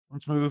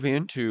Let's move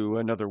into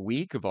another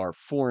week of our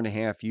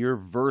 4.5 year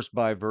verse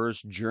by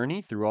verse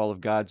journey through all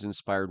of God's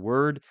inspired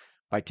word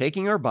by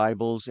taking our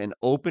Bibles and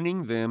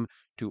opening them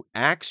to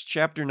Acts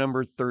chapter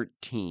number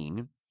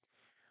 13,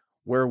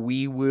 where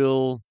we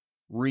will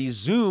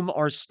resume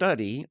our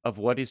study of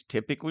what is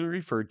typically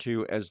referred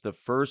to as the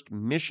first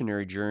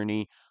missionary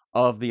journey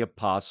of the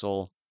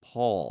Apostle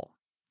Paul.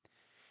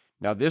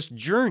 Now, this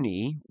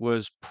journey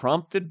was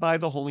prompted by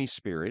the Holy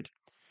Spirit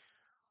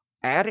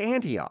at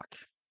Antioch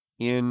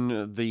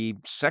in the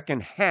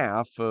second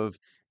half of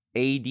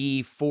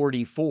AD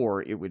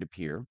 44, it would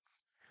appear,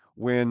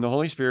 when the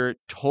Holy Spirit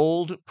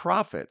told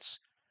prophets,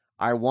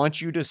 I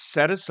want you to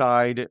set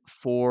aside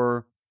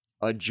for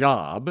a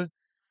job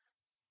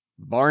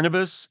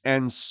Barnabas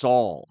and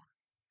Saul.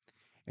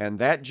 And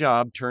that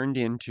job turned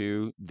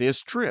into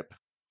this trip.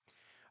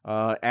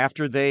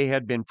 After they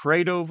had been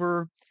prayed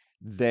over,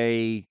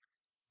 they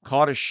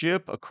caught a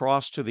ship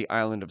across to the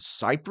island of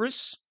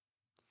Cyprus,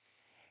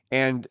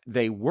 and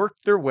they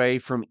worked their way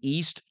from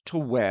east to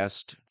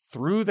west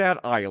through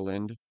that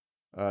island,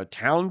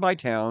 town by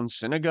town,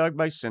 synagogue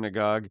by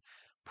synagogue,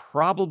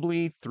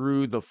 probably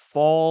through the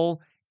fall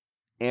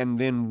and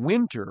then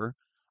winter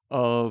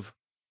of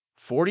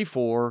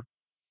 44,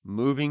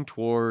 moving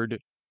toward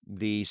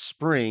the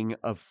spring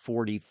of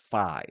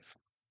 45.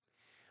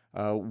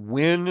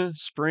 When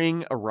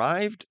spring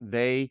arrived,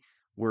 they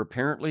were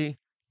apparently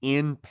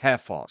in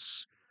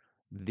Paphos,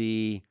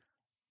 the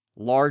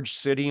large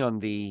city on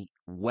the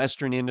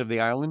western end of the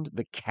island,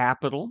 the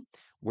capital,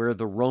 where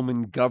the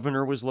Roman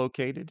governor was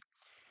located.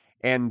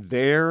 And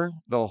there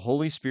the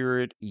Holy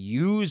Spirit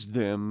used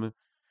them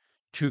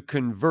to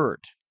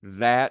convert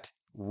that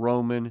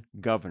Roman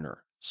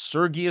governor,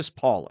 Sergius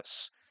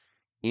Paulus,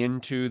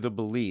 into the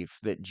belief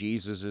that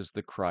Jesus is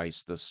the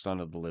Christ, the Son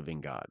of the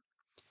living God.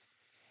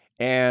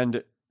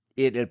 And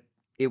it,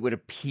 it would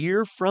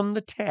appear from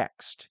the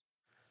text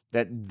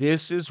that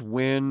this is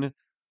when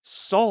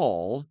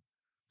Saul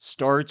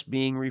starts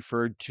being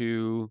referred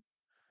to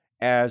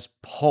as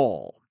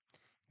Paul.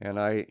 And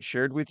I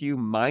shared with you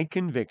my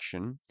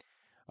conviction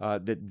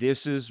that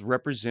this is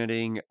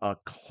representing a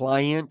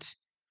client,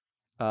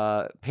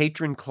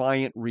 patron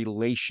client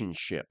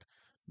relationship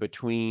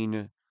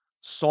between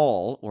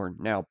Saul, or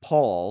now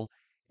Paul,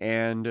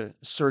 and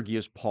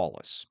Sergius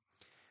Paulus.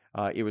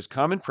 It was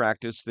common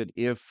practice that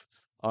if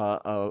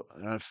an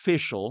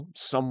official,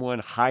 someone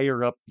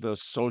higher up the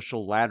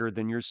social ladder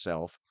than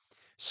yourself,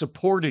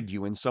 supported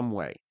you in some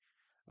way,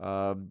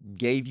 uh,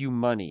 gave you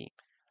money,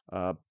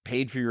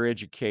 paid for your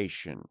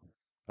education,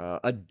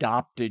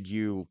 adopted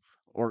you,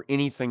 or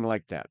anything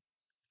like that,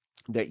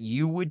 that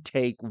you would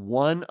take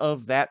one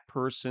of that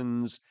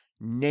person's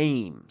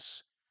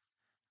names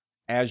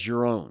as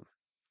your own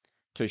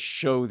to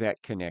show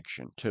that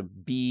connection, to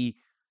be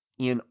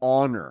in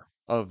honor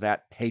of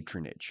that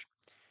patronage.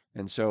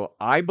 And so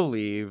I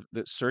believe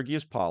that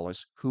Sergius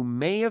Paulus, who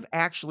may have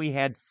actually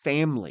had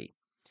family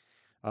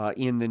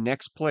in the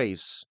next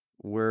place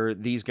where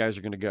these guys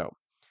are going to go,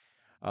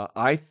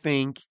 I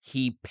think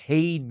he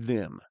paid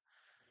them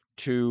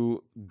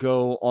to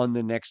go on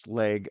the next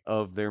leg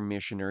of their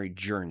missionary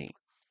journey.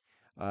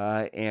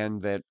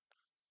 And that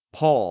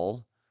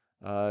Paul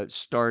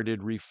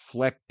started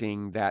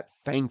reflecting that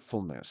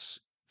thankfulness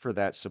for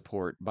that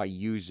support by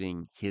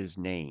using his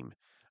name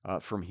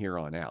from here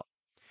on out.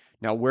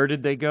 Now, where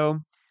did they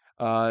go?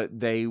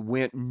 They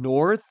went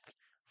north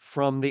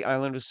from the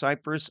island of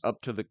Cyprus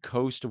up to the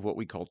coast of what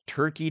we call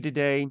Turkey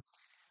today.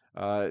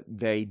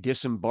 They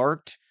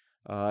disembarked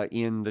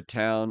in the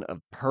town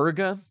of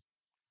Perga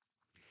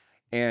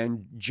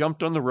and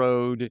jumped on the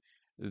road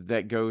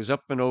that goes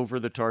up and over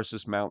the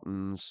Tarsus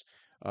Mountains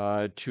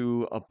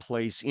to a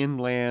place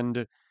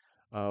inland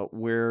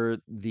where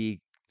the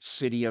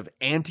city of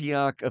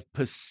Antioch of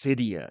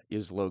Pisidia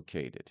is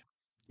located.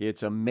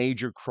 It's a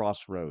major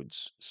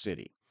crossroads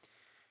city.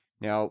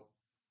 Now,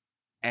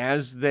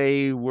 as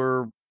they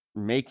were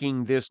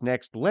making this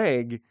next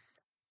leg,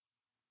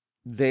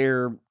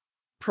 their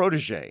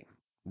protege,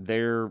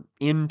 their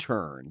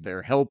intern,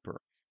 their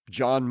helper,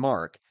 John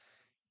Mark,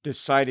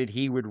 decided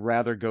he would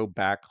rather go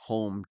back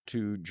home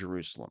to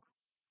Jerusalem.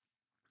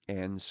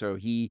 And so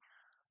he,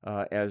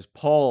 as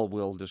Paul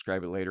will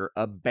describe it later,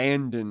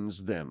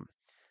 abandons them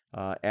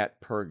at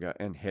Perga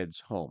and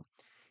heads home.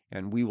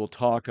 And we will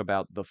talk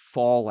about the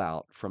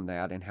fallout from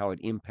that and how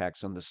it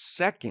impacts on the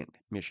second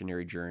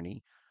missionary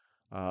journey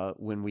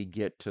when we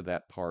get to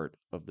that part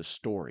of the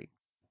story.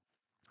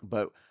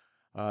 But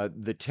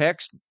the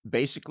text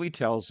basically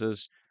tells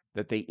us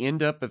that they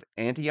end up at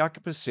Antioch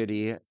of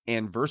Pisidia,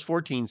 and verse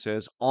 14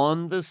 says,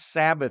 on the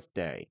Sabbath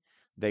day,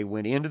 they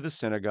went into the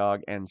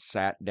synagogue and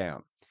sat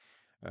down.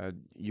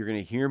 You're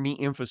going to hear me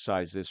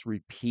emphasize this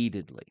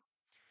repeatedly.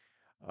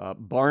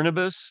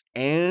 Barnabas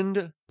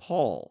and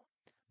Paul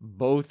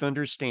both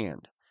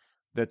understand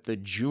that the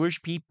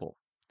Jewish people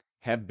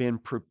have been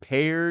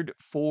prepared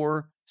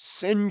for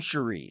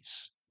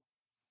centuries,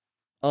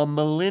 a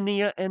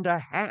millennia and a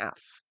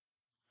half,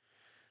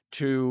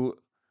 to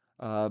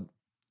uh,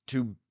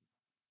 to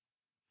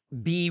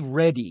be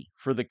ready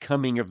for the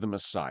coming of the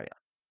Messiah.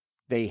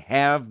 They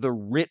have the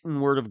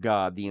written word of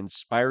God, the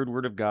inspired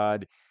word of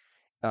God,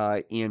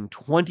 in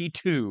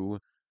 22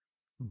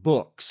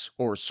 books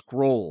or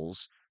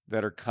scrolls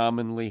that are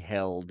commonly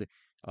held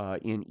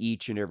in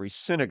each and every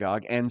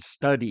synagogue and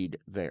studied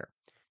there.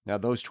 Now,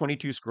 those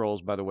 22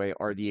 scrolls, by the way,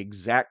 are the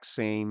exact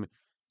same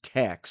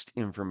text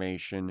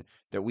information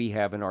that we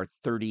have in our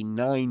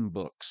 39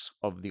 books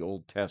of the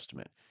Old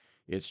Testament.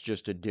 It's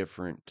just a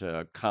different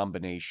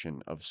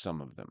combination of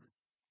some of them.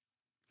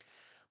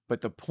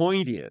 But the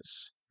point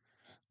is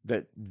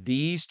that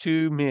these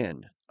two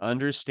men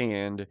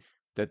understand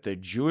that the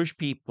Jewish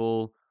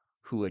people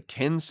who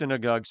attend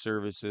synagogue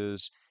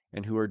services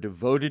and who are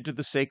devoted to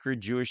the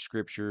sacred Jewish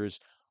scriptures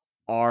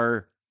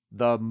are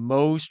the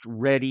most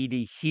ready to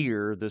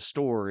hear the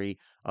story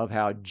of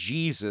how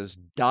Jesus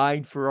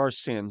died for our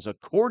sins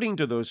according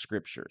to those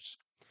scriptures,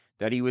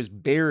 that he was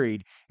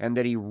buried and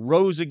that he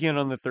rose again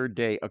on the third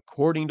day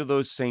according to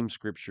those same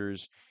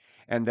scriptures,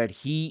 and that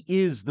he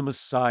is the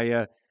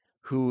Messiah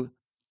who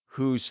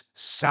whose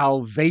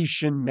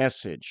salvation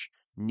message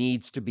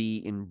needs to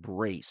be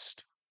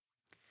embraced.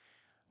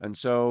 And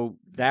so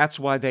that's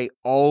why they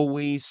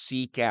always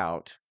seek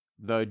out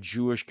the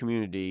Jewish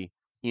community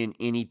in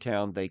any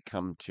town they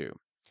come to.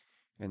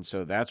 And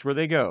so that's where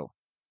they go.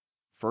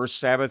 First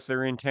Sabbath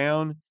they're in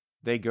town,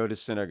 they go to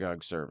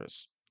synagogue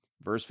service.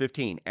 Verse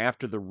 15,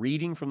 after the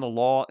reading from the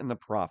law and the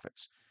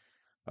prophets.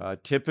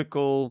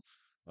 Typical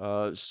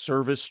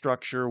service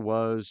structure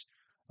was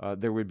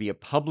there would be a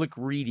public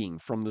reading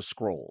from the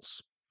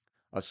scrolls,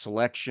 a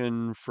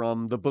selection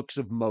from the books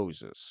of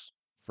Moses,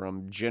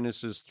 from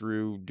Genesis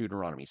through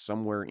Deuteronomy,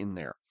 somewhere in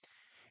there.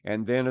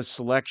 And then a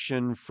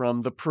selection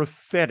from the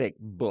prophetic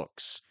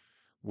books,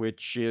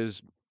 which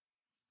is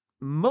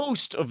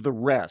most of the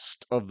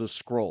rest of the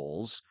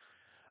scrolls.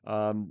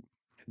 Um,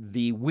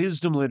 the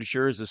wisdom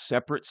literature is a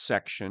separate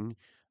section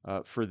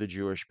for the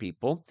Jewish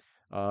people,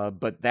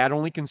 but that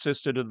only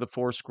consisted of the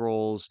four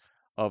scrolls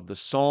of the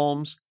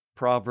Psalms,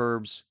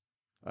 Proverbs,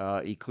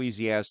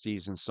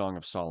 Ecclesiastes, and Song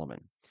of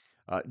Solomon.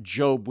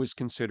 Job was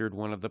considered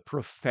one of the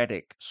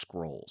prophetic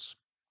scrolls.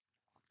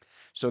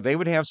 So they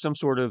would have some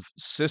sort of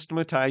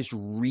systematized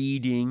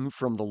reading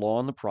from the law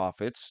and the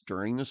prophets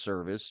during the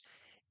service,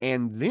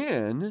 and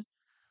then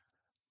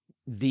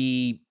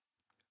the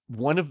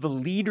one of the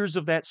leaders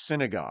of that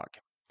synagogue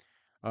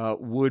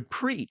would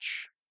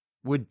preach,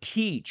 would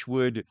teach,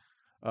 would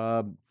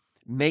uh,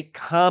 make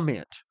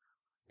comment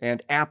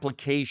and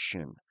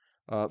application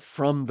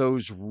from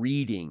those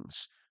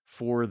readings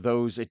for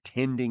those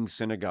attending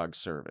synagogue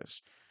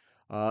service.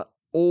 Uh,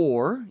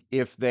 or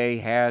if they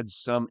had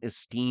some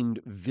esteemed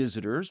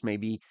visitors,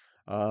 maybe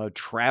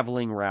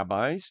traveling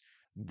rabbis,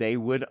 they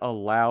would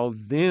allow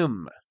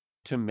them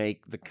to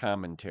make the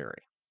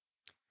commentary.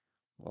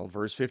 Well,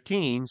 verse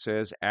 15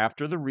 says,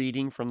 after the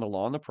reading from the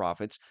law and the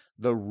prophets,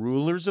 the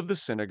rulers of the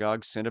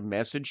synagogue sent a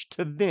message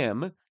to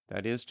them,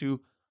 that is,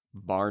 to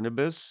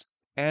Barnabas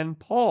and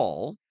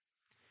Paul,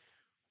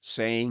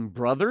 saying,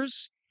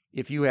 brothers,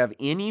 if you have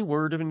any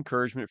word of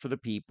encouragement for the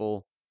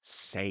people,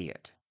 say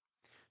it.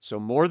 So,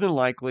 more than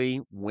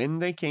likely, when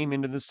they came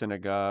into the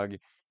synagogue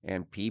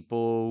and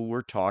people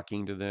were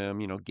talking to them,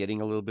 getting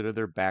a little bit of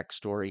their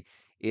backstory,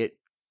 it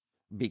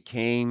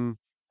became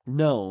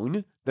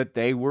known that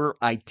they were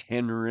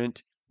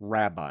itinerant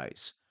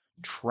rabbis,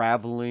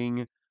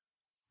 traveling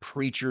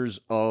preachers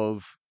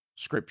of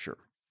Scripture.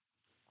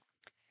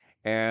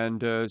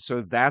 And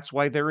so that's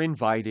why they're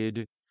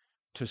invited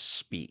to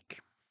speak.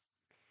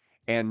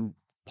 And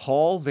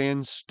Paul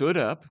then stood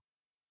up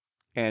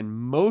and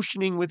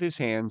motioning with his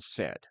hand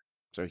said,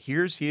 so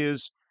here's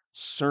his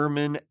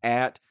sermon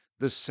at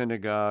the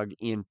synagogue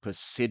in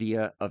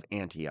Pisidia of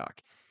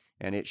Antioch.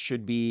 And it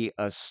should be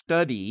a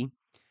study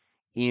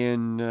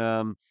in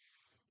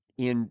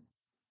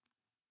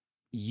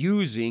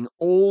using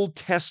Old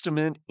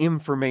Testament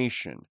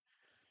information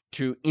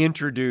to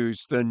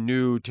introduce the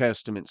New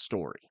Testament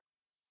story.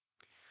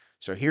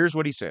 So here's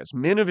what he says,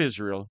 men of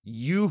Israel,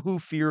 you who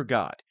fear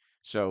God.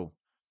 So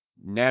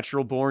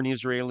natural born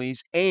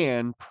Israelis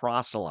and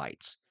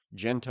proselytes,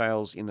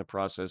 Gentiles in the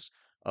process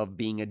of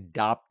being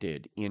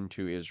adopted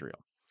into Israel.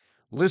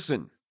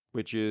 Listen,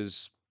 which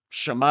is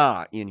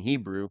Shema in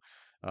Hebrew.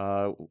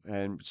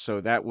 And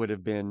so that would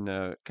have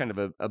been kind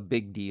of a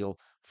big deal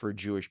for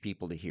Jewish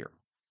people to hear.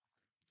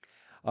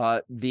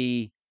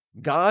 The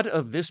God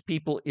of this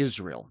people,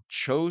 Israel,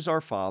 chose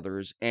our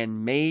fathers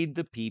and made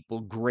the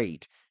people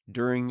great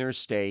during their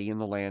stay in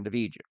the land of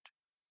Egypt.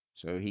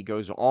 So he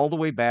goes all the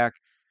way back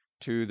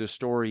to the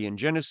story in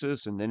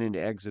Genesis and then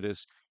into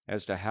Exodus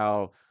as to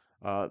how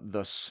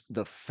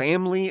the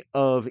family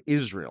of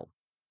Israel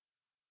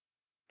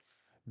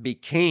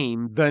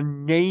became the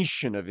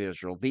nation of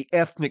Israel, the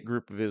ethnic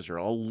group of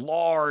Israel, a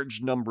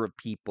large number of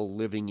people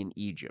living in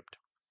Egypt.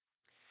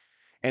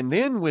 And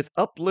then with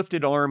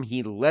uplifted arm,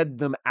 he led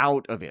them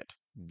out of it.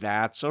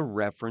 That's a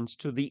reference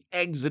to the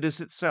Exodus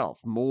itself,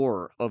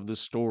 more of the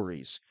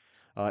stories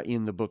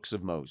in the books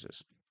of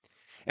Moses.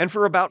 And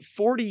for about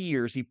 40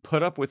 years, he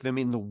put up with them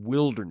in the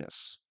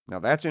wilderness. Now,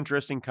 that's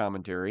interesting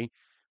commentary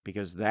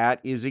because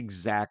that is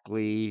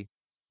exactly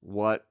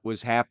what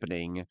was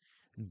happening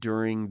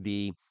during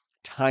the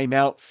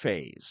timeout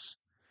phase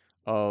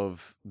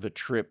of the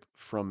trip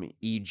from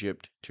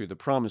Egypt to the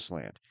Promised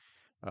Land.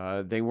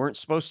 They weren't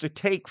supposed to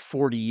take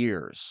 40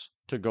 years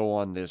to go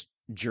on this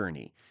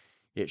journey.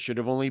 It should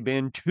have only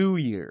been 2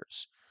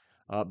 years.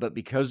 But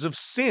because of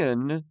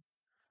sin,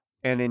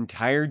 an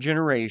entire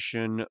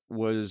generation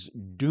was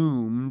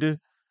doomed,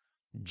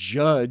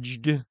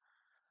 judged,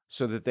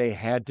 so that they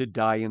had to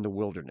die in the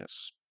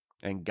wilderness.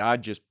 And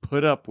God just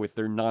put up with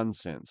their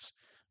nonsense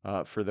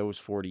for those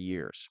 40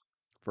 years.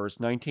 Verse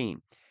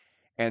 19.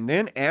 And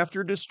then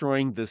after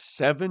destroying the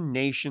 7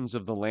 nations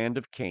of the land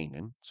of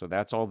Canaan, so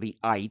that's all the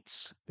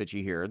ites that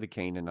you hear, the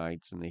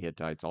Canaanites and the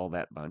Hittites, all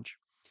that bunch.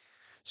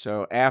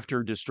 So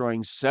after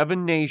destroying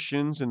 7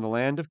 nations in the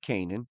land of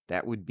Canaan,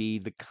 that would be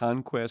the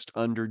conquest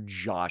under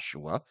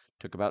Joshua,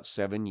 took about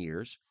 7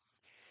 years.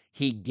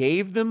 He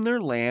gave them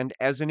their land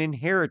as an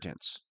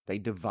inheritance. They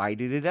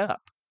divided it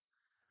up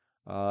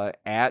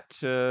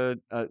at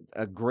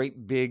a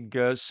great big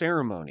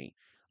ceremony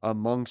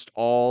amongst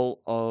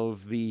all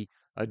of the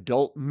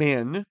adult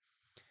men.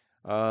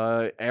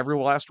 Every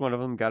last one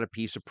of them got a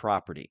piece of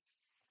property.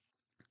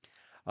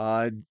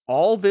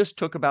 All this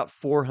took about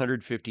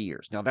 450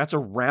 years. Now, that's a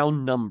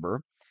round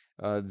number.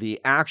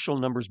 The actual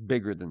number's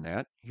bigger than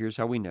that. Here's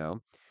how we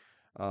know.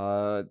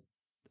 Uh,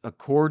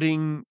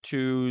 According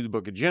to the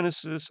book of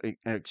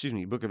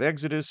book of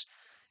Exodus,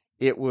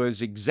 it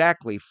was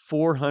exactly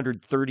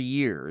 430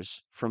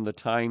 years from the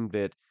time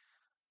that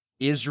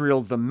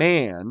Israel the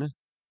man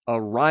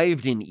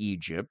arrived in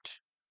Egypt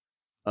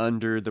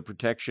under the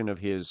protection of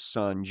his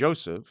son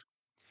Joseph,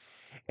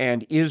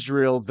 and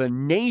Israel the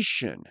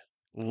nation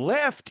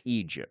left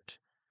Egypt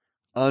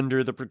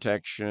under the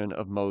protection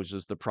of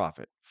Moses the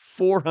prophet.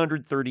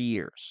 430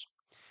 years.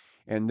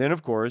 And then,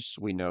 of course,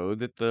 we know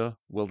that the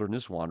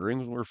wilderness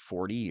wanderings were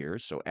 40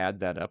 years. So add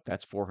that up.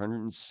 That's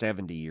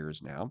 470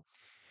 years now.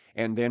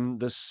 And then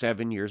the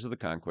 7 years of the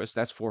conquest,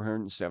 that's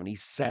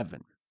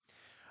 477.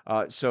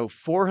 So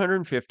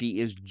 450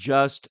 is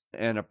just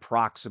an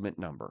approximate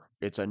number.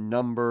 It's a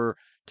number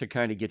to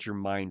kind of get your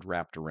mind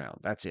wrapped around.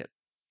 That's it.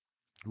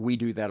 We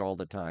do that all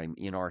the time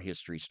in our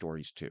history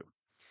stories too.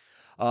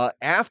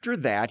 After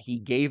that, he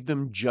gave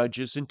them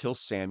judges until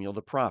Samuel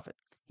the prophet.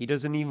 He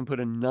doesn't even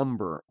put a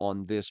number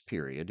on this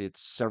period,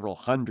 it's several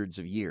hundreds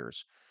of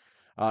years.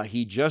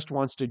 He just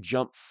wants to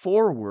jump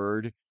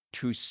forward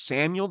to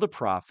Samuel the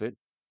prophet,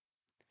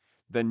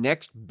 the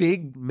next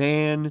big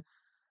man,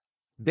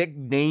 big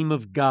name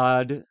of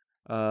God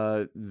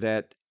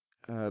that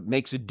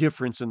makes a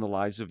difference in the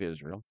lives of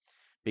Israel,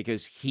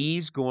 because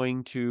he's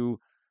going to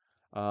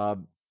uh,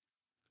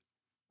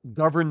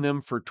 govern them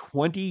for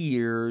 20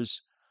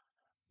 years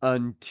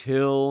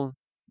until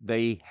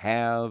they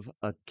have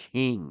a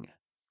king.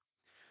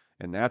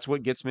 And that's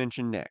what gets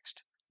mentioned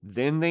next.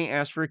 Then they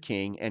asked for a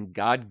king, and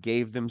God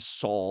gave them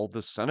Saul,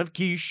 the son of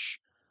Kish,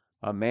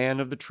 a man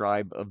of the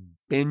tribe of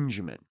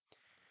Benjamin.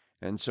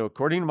 And so,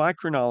 according to my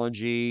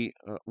chronology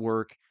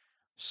work,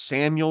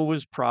 Samuel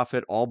was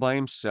prophet all by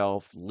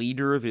himself,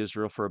 leader of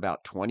Israel for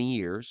about 20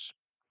 years.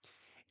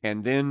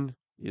 And then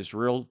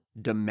Israel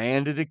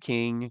demanded a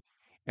king,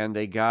 and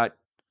they got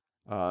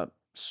uh,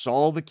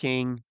 Saul the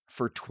king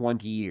for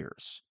 20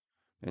 years.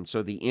 And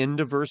so the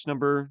end of verse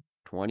number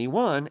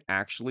 21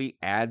 actually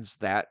adds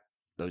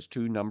those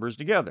two numbers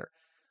together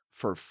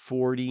for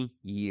 40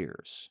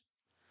 years.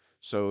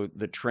 So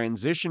the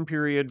transition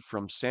period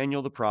from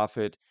Samuel the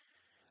prophet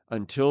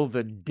until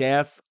the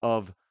death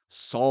of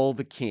Saul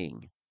the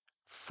king,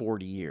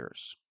 40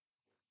 years.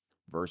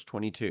 Verse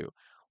 22.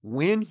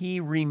 When he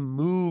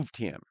removed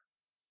him,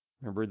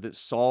 remember that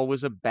Saul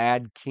was a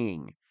bad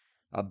king,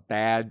 a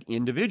bad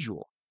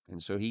individual.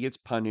 And so he gets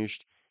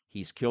punished.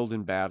 He's killed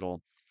in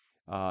battle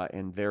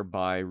and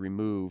thereby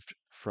removed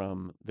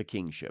from the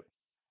kingship.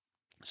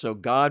 So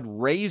God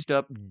raised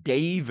up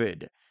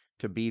David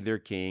to be their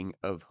king,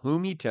 of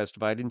whom he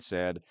testified and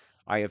said,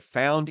 I have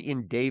found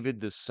in David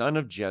the son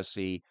of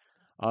Jesse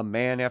a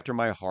man after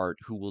my heart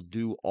who will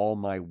do all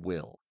my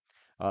will.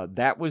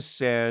 That was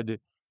said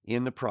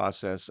in the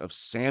process of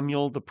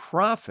Samuel the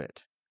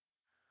prophet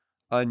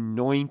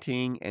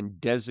anointing and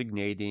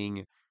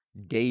designating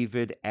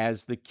David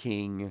as the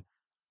king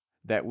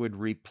that would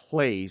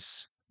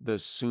replace the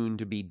soon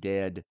to be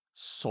dead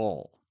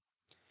Saul.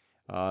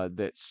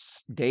 That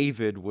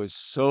David was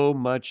so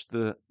much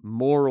the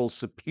moral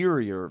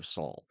superior of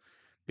Saul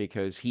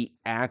because he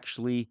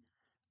actually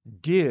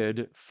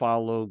did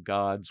follow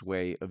God's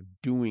way of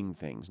doing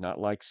things, not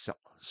like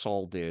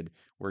Saul did,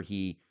 where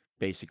he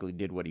basically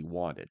did what he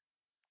wanted.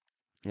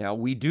 Now,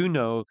 we do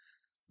know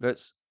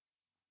that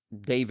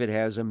David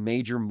has a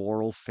major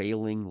moral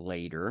failing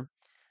later,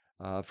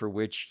 for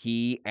which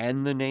he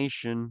and the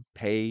nation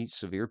pay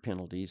severe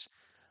penalties.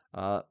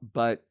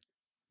 But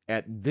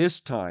at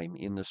this time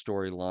in the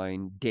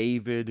storyline,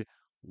 David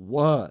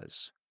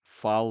was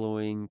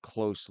following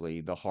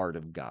closely the heart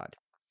of God.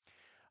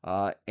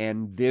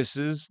 And this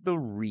is the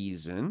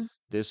reason,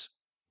 this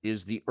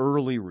is the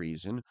early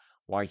reason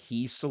why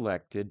he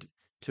selected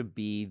to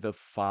be the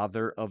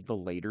father of the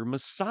later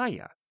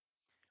Messiah.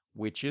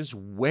 which is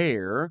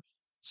where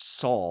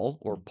Saul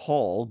or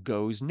Paul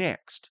goes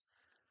next.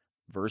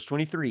 Verse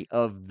 23,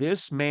 of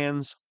this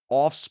man's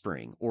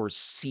offspring or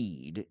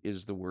seed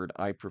is the word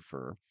I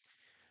prefer,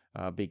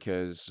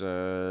 because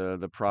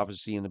the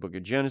prophecy in the book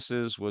of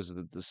Genesis was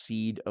that the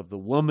seed of the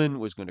woman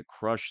was going to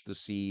crush the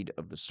seed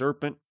of the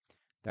serpent.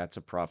 That's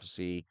a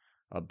prophecy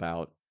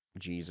about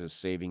Jesus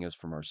saving us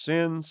from our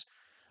sins.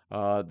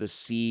 The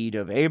seed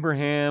of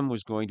Abraham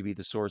was going to be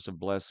the source of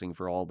blessing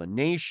for all the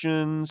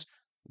nations.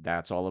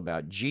 That's all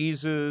about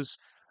Jesus.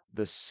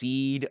 The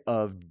seed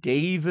of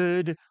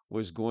David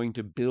was going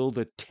to build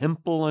a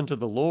temple unto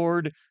the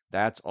Lord.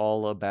 That's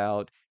all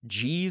about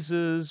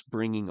Jesus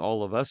bringing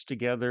all of us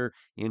together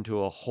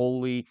into a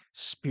holy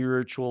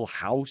spiritual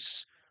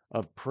house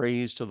of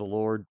praise to the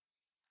Lord.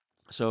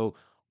 So,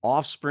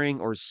 offspring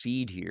or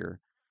seed here,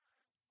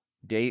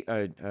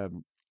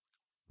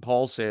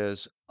 Paul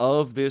says,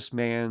 of this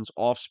man's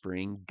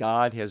offspring,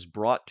 God has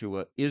brought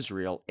to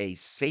Israel a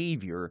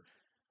Savior,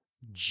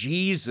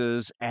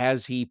 Jesus,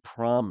 as he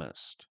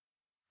promised.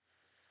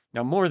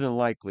 Now, more than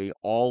likely,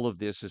 all of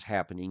this is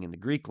happening in the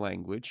Greek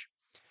language,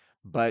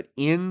 but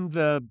in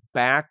the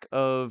back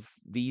of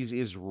these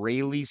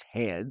Israelis'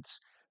 heads,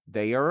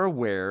 they are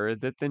aware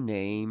that the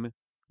name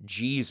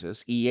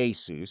Jesus,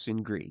 Iesus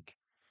in Greek,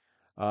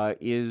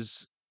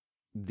 is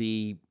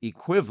the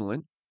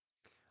equivalent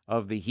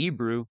of the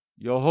Hebrew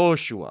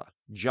Yehoshua,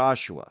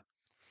 Joshua,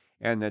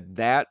 and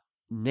that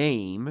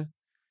name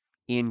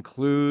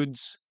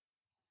includes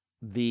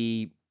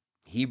the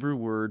Hebrew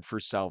word for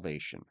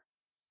salvation.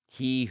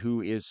 He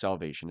who is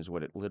salvation is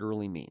what it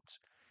literally means.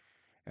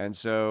 And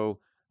so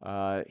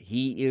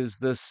he is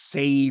the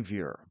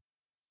Savior,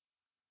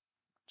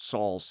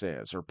 Saul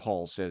says, or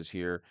Paul says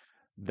here,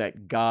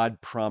 that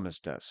God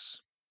promised us.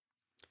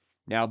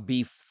 Now,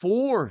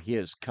 before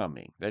his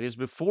coming, that is,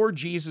 before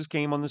Jesus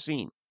came on the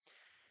scene,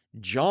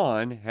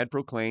 John had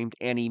proclaimed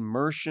an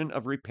immersion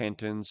of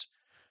repentance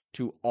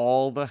to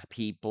all the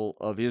people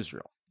of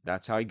Israel.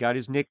 That's how he got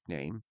his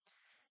nickname,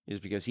 is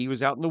because he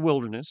was out in the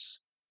wilderness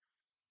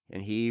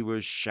and he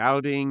was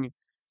shouting,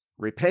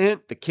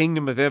 repent, the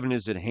kingdom of heaven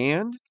is at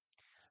hand.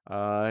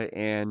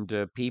 And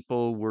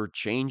people were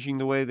changing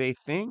the way they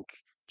think,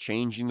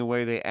 changing the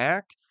way they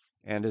act.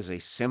 And as a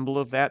symbol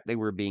of that, they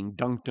were being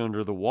dunked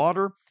under the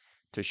water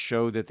to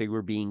show that they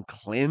were being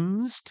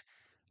cleansed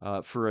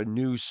for a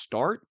new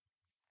start.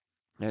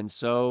 And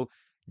so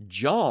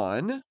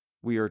John,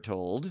 we are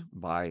told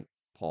by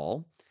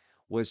Paul,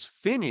 was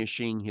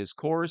finishing his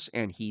course,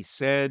 and he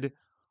said,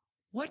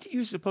 what do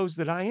you suppose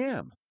that I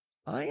am?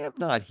 I am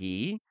not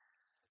he.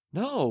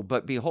 No,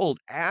 but behold,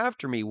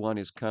 after me one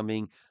is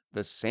coming,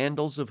 the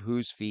sandals of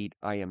whose feet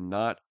I am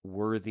not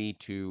worthy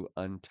to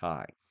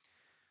untie.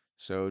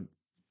 So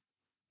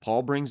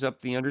Paul brings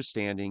up the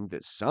understanding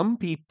that some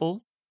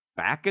people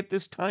back at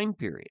this time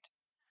period,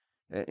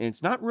 and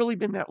it's not really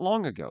been that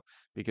long ago,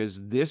 because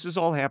this is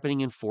all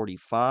happening in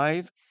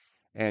 45,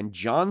 and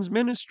John's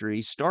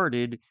ministry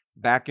started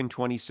back in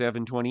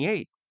 27,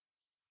 28.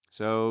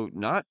 So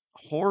not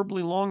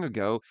horribly long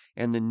ago,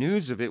 and the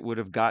news of it would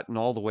have gotten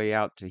all the way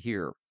out to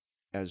here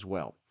as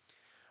well.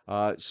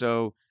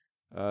 So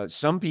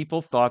some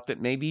people thought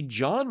that maybe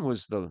John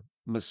was the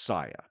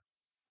Messiah.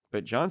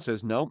 But John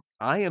says, no,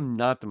 I am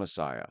not the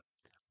Messiah.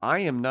 I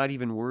am not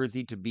even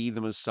worthy to be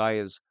the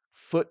Messiah's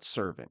foot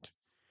servant.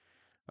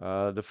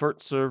 The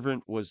foot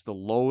servant was the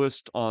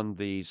lowest on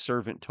the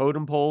servant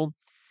totem pole.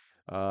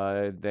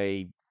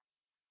 They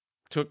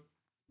took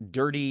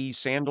dirty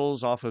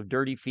sandals off of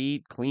dirty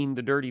feet, cleaned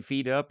the dirty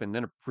feet up, and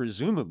then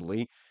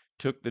presumably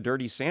took the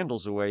dirty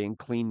sandals away and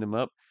cleaned them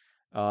up,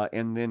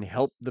 and then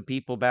helped the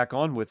people back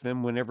on with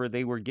them whenever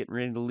they were getting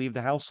ready to leave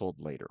the household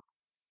later.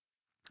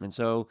 And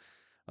so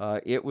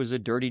it was a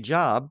dirty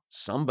job.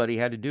 Somebody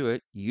had to do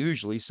it,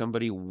 usually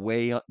somebody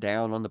way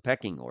down on the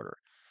pecking order.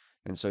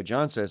 And so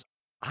John says,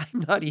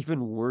 I'm not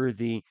even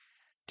worthy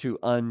to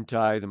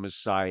untie the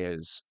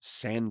Messiah's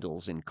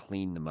sandals and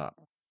clean them up.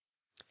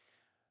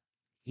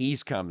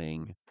 He's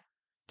coming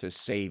to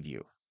save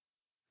you.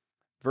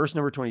 Verse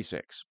number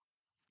 26,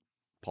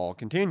 Paul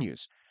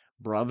continues,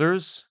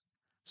 brothers,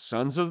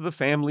 sons of the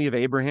family of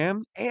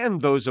Abraham, and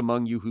those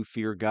among you who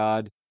fear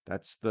God,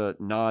 that's the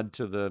nod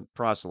to the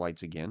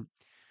proselytes again,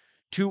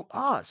 to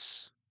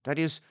us, that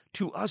is,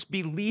 to us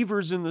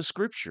believers in the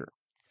scripture,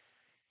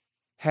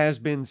 has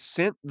been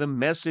sent the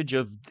message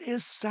of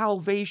this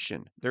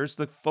salvation. There's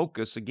the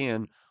focus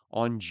again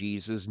on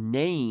Jesus'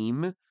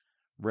 name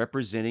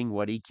representing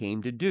what he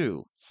came to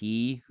do.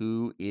 He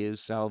who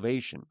is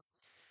salvation.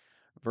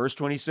 Verse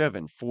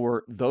 27,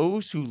 for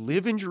those who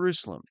live in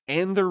Jerusalem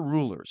and their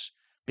rulers,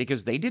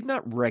 because they did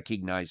not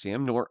recognize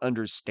him nor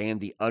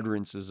understand the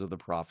utterances of the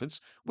prophets,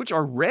 which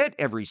are read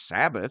every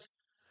Sabbath,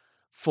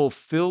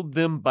 fulfilled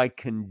them by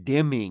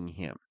condemning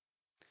him.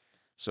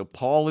 So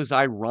Paul is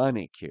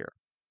ironic here.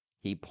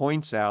 He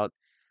points out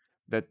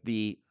that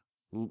the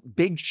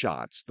big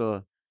shots,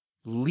 the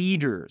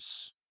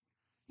leaders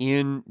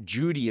in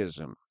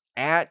Judaism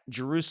at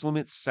Jerusalem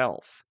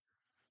itself,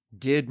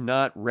 did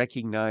not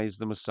recognize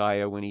the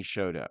Messiah when he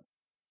showed up.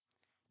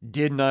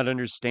 did not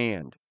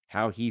understand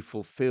how he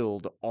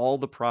fulfilled all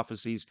the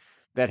prophecies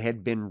that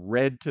had been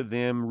read to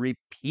them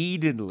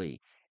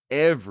repeatedly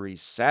every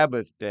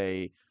Sabbath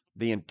day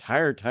the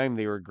entire time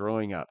they were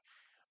growing up.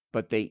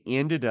 But they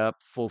ended up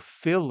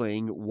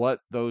fulfilling what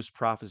those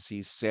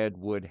prophecies said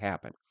would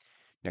happen.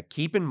 Now,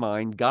 keep in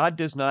mind, God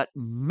does not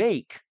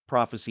make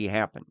prophecy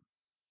happen.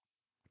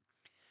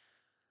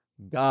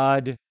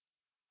 God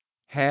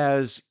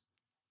has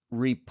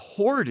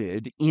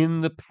reported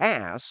in the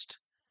past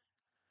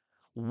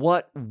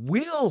what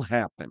will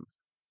happen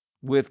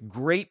with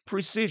great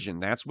precision.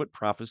 That's what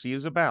prophecy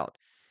is about.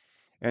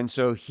 And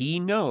so he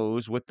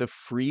knows what the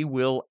free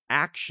will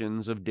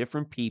actions of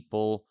different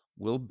people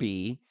will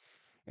be.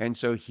 And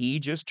so he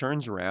just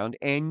turns around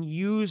and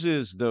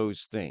uses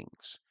those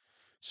things.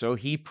 So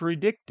he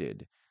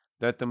predicted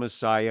that the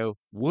Messiah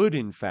would,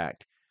 in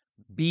fact,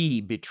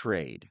 be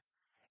betrayed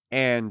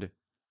and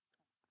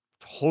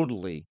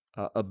totally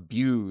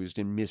abused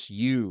and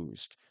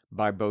misused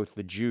by both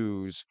the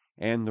Jews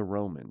and the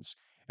Romans,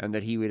 and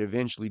that he would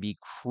eventually be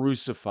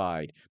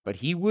crucified, but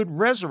he would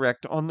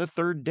resurrect on the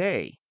third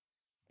day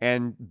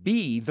and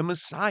be the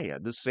Messiah,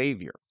 the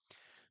Savior.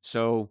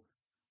 So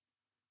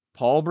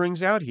Paul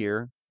brings out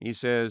here, he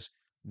says,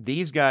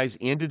 these guys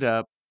ended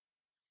up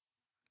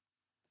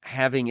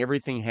having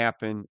everything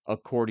happen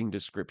according to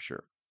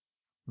Scripture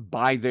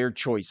by their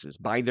choices,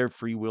 by their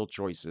free will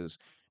choices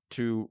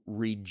to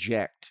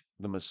reject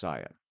the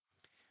Messiah.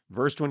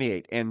 Verse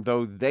 28, and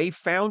though they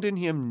found in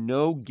him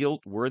no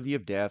guilt worthy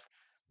of death,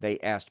 they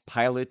asked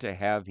Pilate to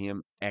have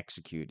him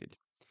executed.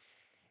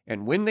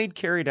 And when they'd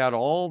carried out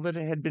all that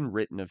had been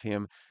written of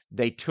him,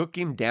 they took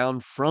him down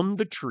from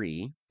the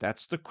tree.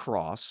 That's the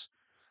cross.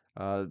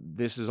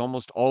 This is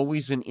almost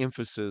always an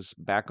emphasis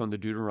back on the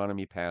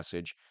Deuteronomy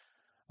passage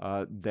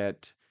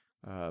that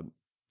uh,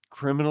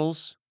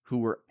 criminals who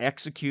were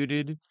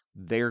executed,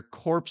 their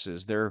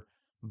corpses, their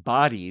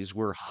bodies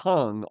were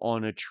hung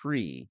on a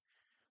tree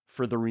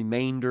for the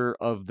remainder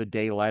of the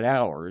daylight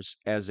hours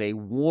as a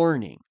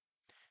warning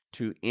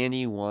to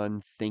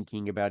anyone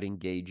thinking about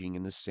engaging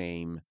in the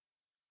same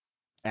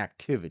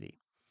activity.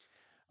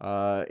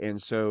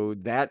 And so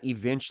that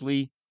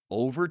eventually,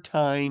 over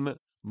time,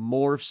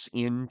 morphs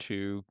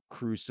into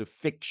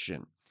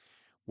crucifixion,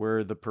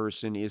 where the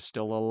person is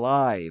still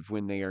alive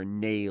when they are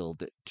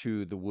nailed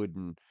to the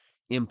wooden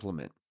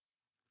implement.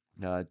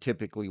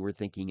 Typically, we're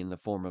thinking in the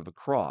form of a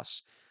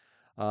cross.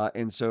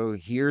 And so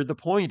here the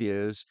point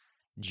is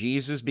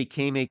Jesus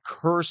became a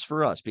curse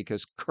for us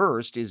because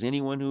cursed is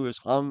anyone who is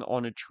hung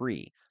on a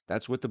tree.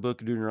 That's what the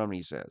book of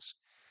Deuteronomy says.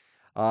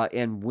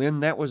 And when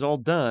that was all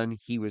done,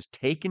 he was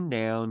taken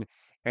down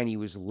and he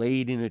was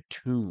laid in a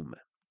tomb.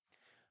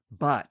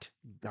 But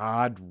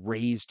God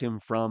raised him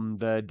from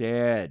the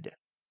dead.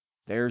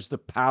 There's the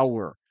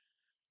power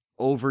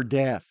over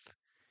death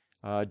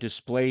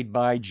displayed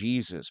by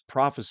Jesus,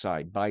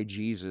 prophesied by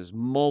Jesus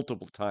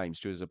multiple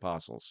times to his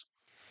apostles.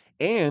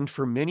 And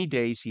for many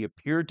days he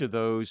appeared to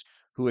those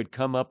who had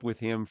come up with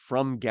him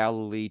from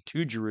Galilee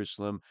to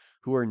Jerusalem,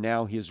 who are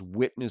now his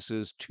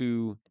witnesses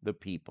to the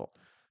people.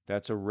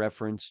 That's a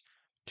reference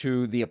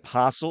to the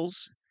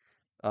apostles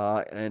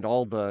and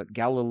all the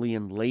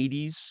Galilean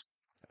ladies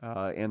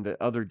and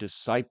the other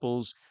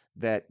disciples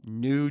that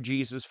knew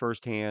Jesus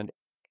firsthand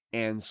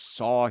and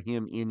saw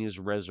him in his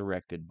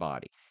resurrected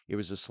body. It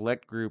was a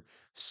select group,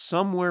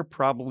 somewhere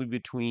probably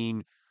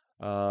between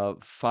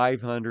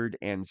 500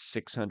 and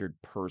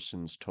 600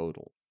 persons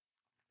total.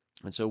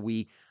 And so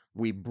we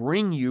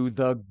bring you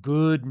the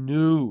good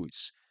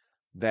news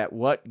that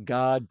what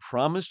God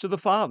promised to the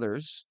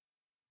fathers,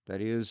 that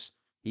is,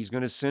 he's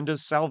going to send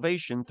us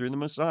salvation through the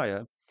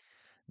Messiah,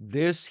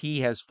 this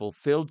he has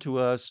fulfilled to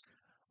us,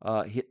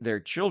 their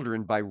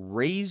children, by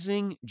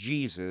raising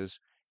Jesus,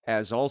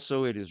 as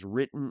also it is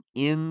written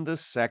in the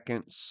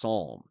second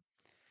psalm.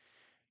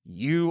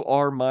 You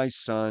are my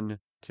son,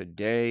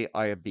 today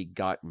I have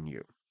begotten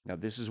you. Now,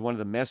 this is one of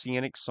the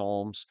messianic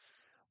psalms.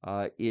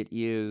 It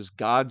is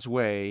God's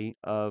way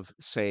of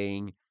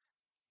saying,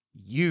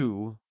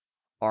 you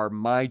are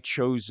my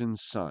chosen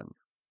son.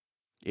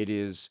 It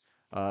is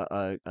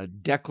a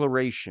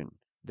declaration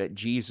that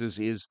Jesus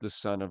is the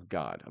Son of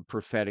God, a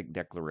prophetic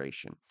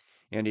declaration.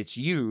 And it's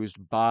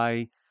used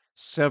by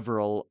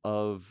several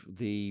of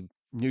the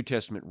New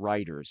Testament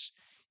writers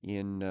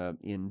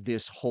in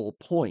this whole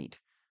point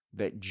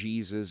that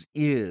Jesus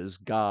is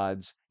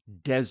God's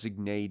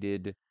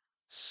designated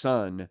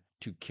Son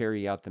to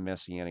carry out the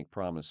messianic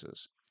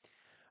promises.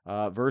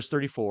 Verse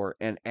 34,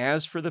 and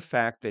as for the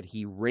fact that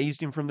he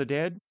raised him from the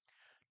dead,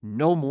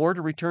 no more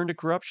to return to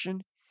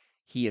corruption,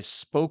 he has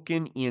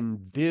spoken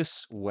in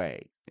this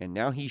way. And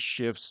now he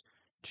shifts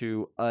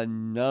to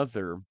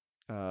another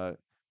uh,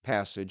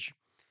 passage.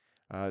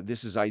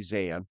 This is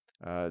Isaiah.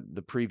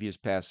 The previous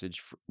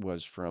passage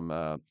was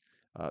from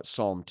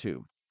Psalm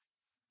 2.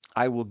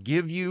 I will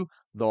give you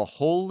the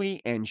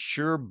holy and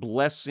sure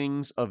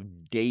blessings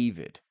of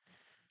David.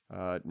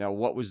 Now,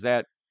 what was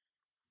that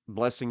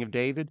blessing of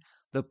David?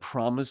 The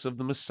promise of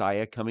the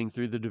Messiah coming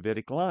through the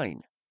Davidic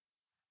line.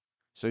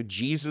 So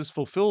Jesus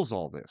fulfills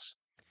all this.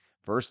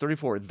 Verse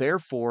 34,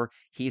 therefore,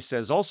 he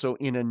says also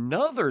in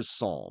another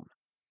psalm,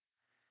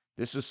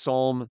 this is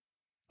Psalm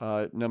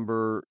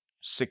number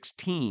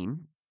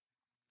 16,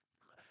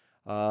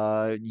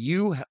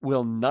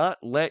 will not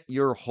let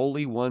your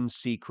Holy One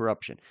see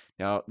corruption.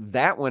 Now,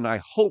 that one I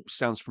hope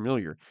sounds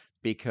familiar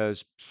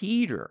because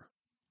Peter,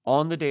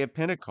 on the day of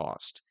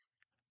Pentecost,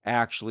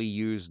 actually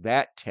used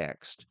that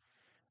text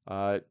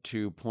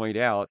to point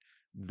out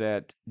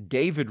that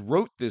David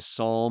wrote this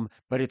psalm,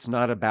 but it's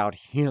not about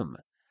him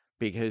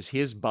because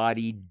his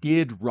body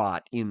did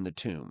rot in the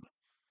tomb.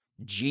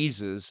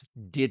 Jesus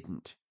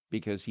didn't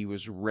because he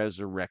was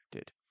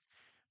resurrected.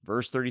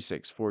 Verse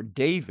 36, for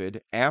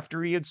David,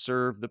 after he had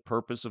served the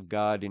purpose of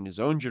God in his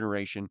own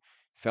generation,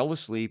 fell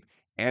asleep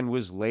and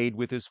was laid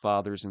with his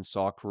fathers and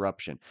saw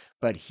corruption.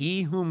 But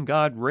he whom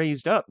God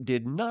raised up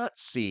did not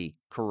see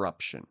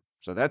corruption.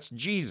 So that's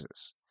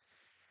Jesus.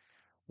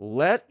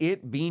 Let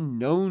it be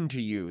known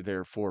to you,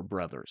 therefore,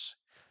 brothers,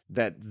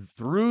 that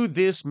through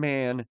this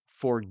man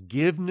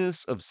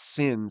forgiveness of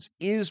sins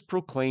is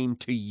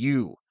proclaimed to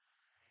you,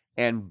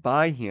 and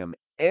by him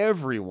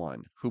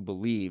everyone who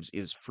believes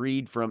is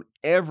freed from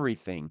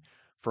everything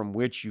from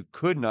which you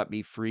could not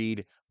be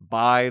freed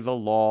by the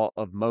law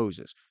of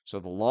Moses. So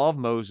the law of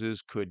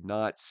Moses could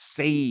not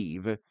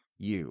save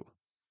you,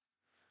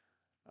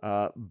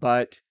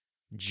 but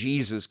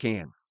Jesus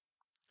can.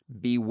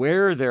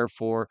 Beware,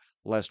 therefore,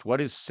 lest what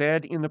is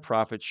said in the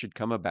prophets should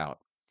come about.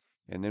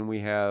 And then we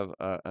have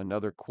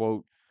another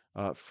quote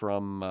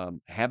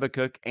from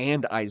Habakkuk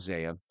and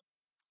Isaiah.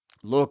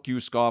 Look, you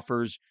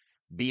scoffers,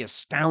 be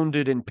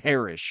astounded and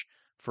perish,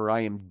 for I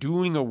am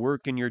doing a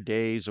work in your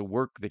days, a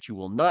work that you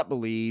will not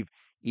believe,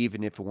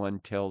 even if one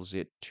tells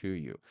it to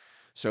you.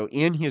 So,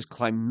 in his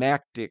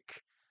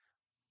climactic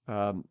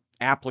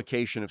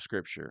application of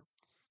Scripture,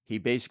 he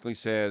basically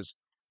says,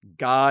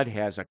 God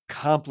has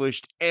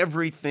accomplished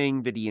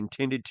everything that he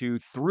intended to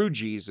through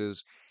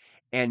Jesus,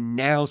 and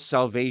now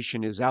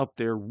salvation is out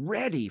there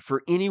ready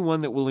for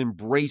anyone that will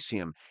embrace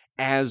him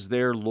as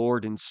their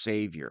Lord and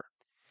Savior.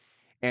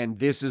 And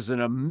this is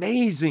an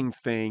amazing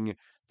thing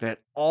that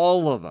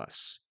all of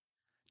us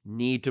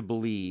need to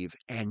believe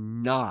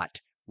and not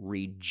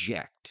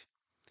reject.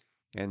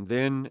 And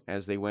then,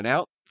 as they went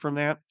out from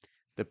that,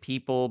 the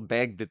people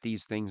begged that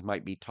these things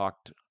might be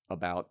talked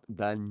about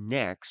the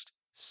next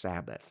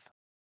Sabbath.